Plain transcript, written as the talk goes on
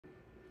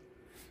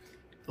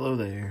Hello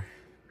there.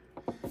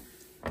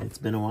 It's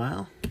been a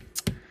while.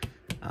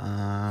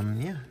 Yeah.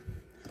 I'm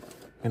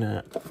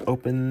gonna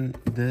open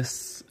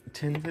this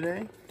tin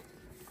today.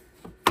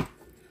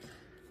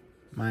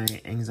 My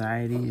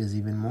anxiety is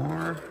even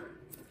more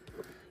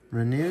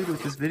renewed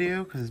with this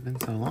video because it's been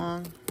so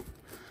long.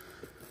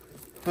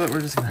 But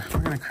we're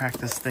gonna crack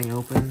this thing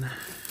open.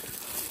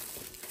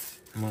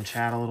 I'm gonna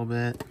chat a little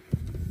bit.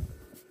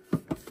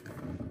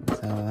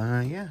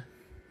 So yeah.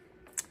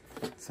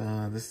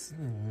 So this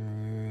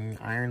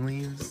iron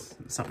leaves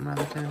something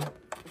rather tin.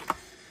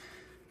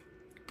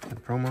 Got a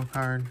promo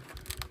card.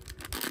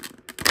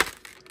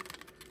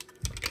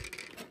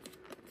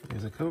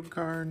 There's a code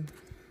card.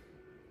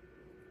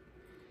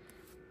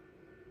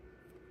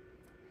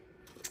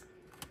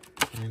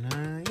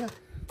 And yeah,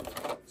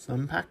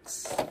 some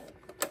packs.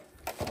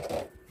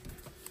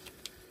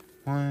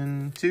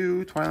 1,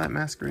 2 Twilight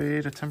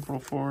Masquerade, a Temporal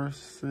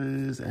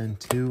Forces, and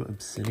 2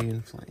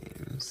 Obsidian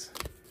Flames.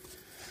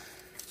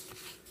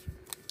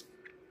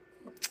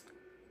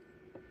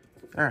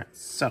 Alright,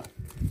 so,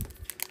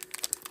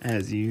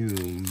 as you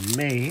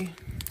may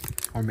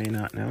or may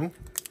not know,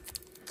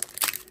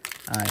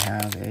 I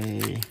have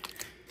a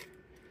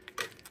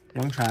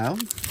young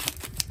child,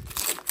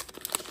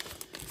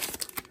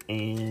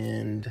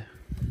 and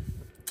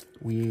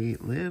we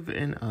live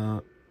in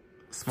a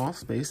small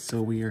space,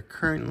 so we are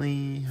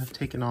currently have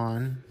taken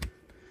on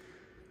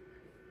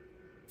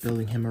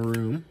building him a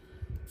room.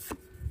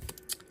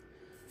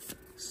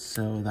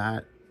 So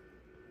that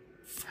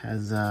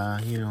has,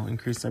 you know,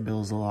 increased our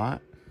bills a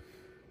lot.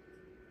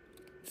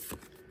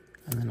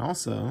 And then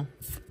also,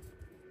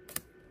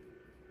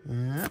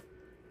 yeah,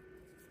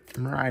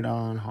 right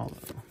on Hollow.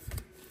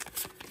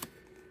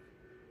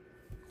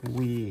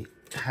 We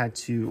had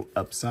to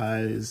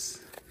upsize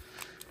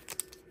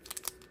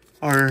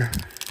our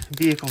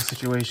vehicle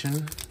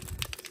situation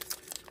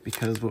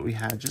because what we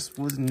had just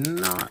was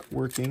not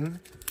working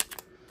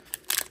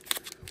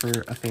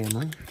for a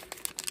family.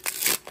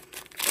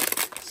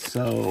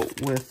 So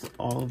with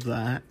all of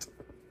that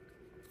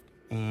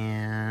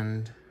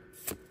and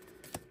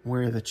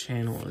where the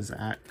channel is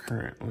at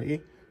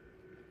currently,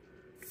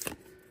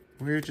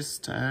 we're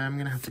just, I'm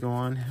gonna have to go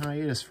on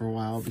hiatus for a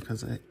while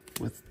because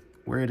with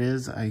where it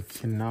is, I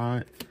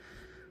cannot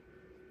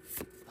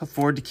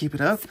afford to keep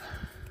it up.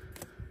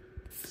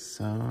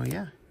 So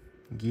yeah,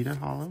 Gita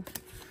Hollow.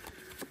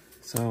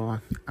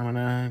 So I'm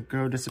gonna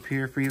go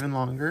disappear for even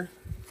longer.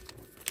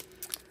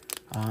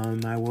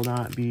 I will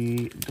not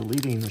be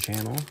deleting the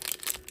channel.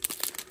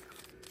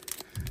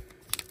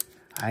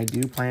 I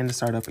do plan to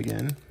start up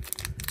again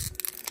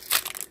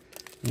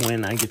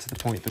when I get to the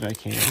point that I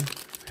can.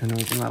 Who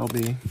knows when that'll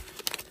be.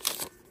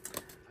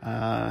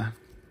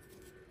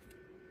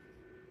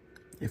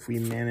 If we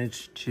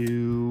manage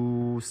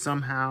to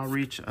somehow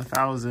reach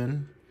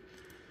 1,000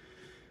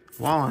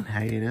 while on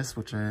hiatus,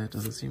 which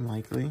doesn't seem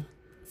likely,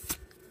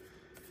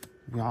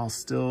 I'll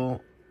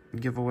still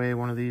give away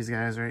one of these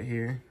guys right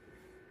here.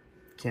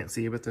 Can't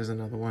see it, but there's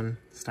another one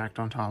stacked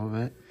on top of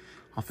it.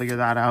 I'll figure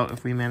that out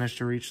if we manage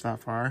to reach that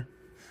far.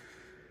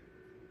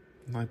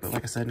 But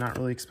like I said, not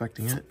really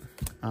expecting it.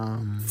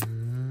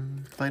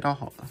 Played all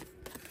Hollow.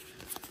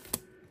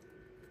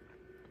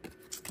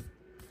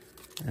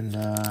 And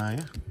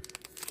yeah,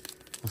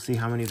 we'll see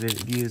how many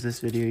views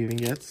this video even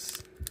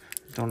gets.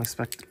 Don't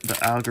expect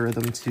the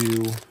algorithm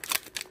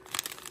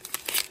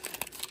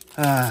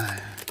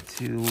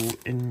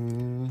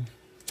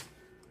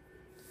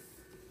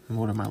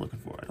what am I looking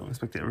for? I don't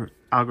expect the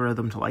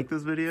algorithm to like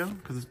this video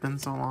because it's been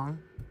so long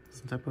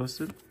since I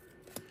posted.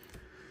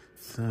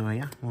 So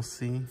yeah, we'll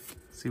see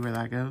where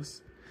that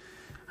goes.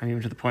 I'm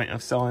even to the point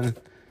of selling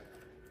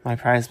my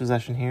prized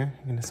possession here.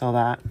 I'm gonna sell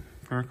that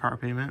for a car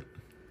payment.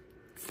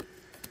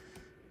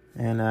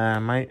 And I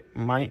might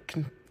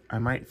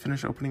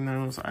finish opening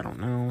those. I don't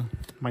know.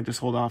 Might just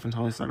hold off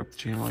until I start up the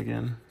channel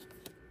again.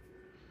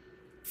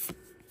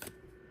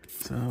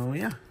 So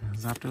yeah,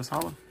 Zapdos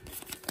Hollow.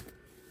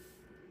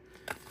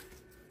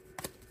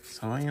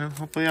 So, you know,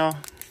 hopefully I'll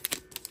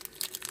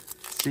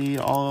see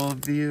all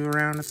of you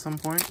around at some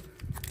point.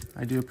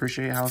 I do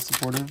appreciate how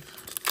supportive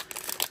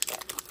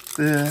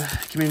the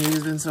community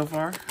has been so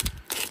far.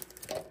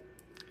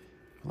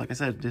 Like I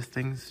said, just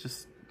things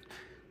just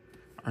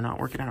are not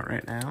working out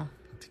right now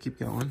to keep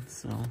going,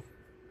 so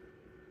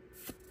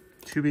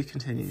to be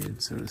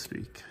continued, so to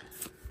speak.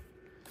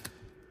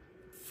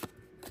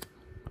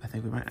 I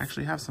think we might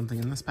actually have something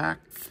in this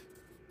pack.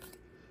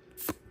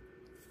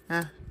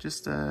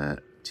 Just a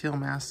Teal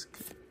Mask,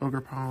 Ogre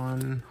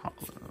Pawn, Hollow,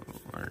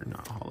 or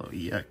not Hollow,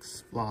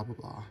 EX, blah, blah,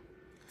 blah.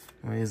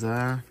 Anyways,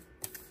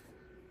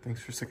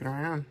 thanks for sticking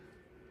around.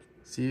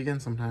 See you again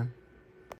sometime.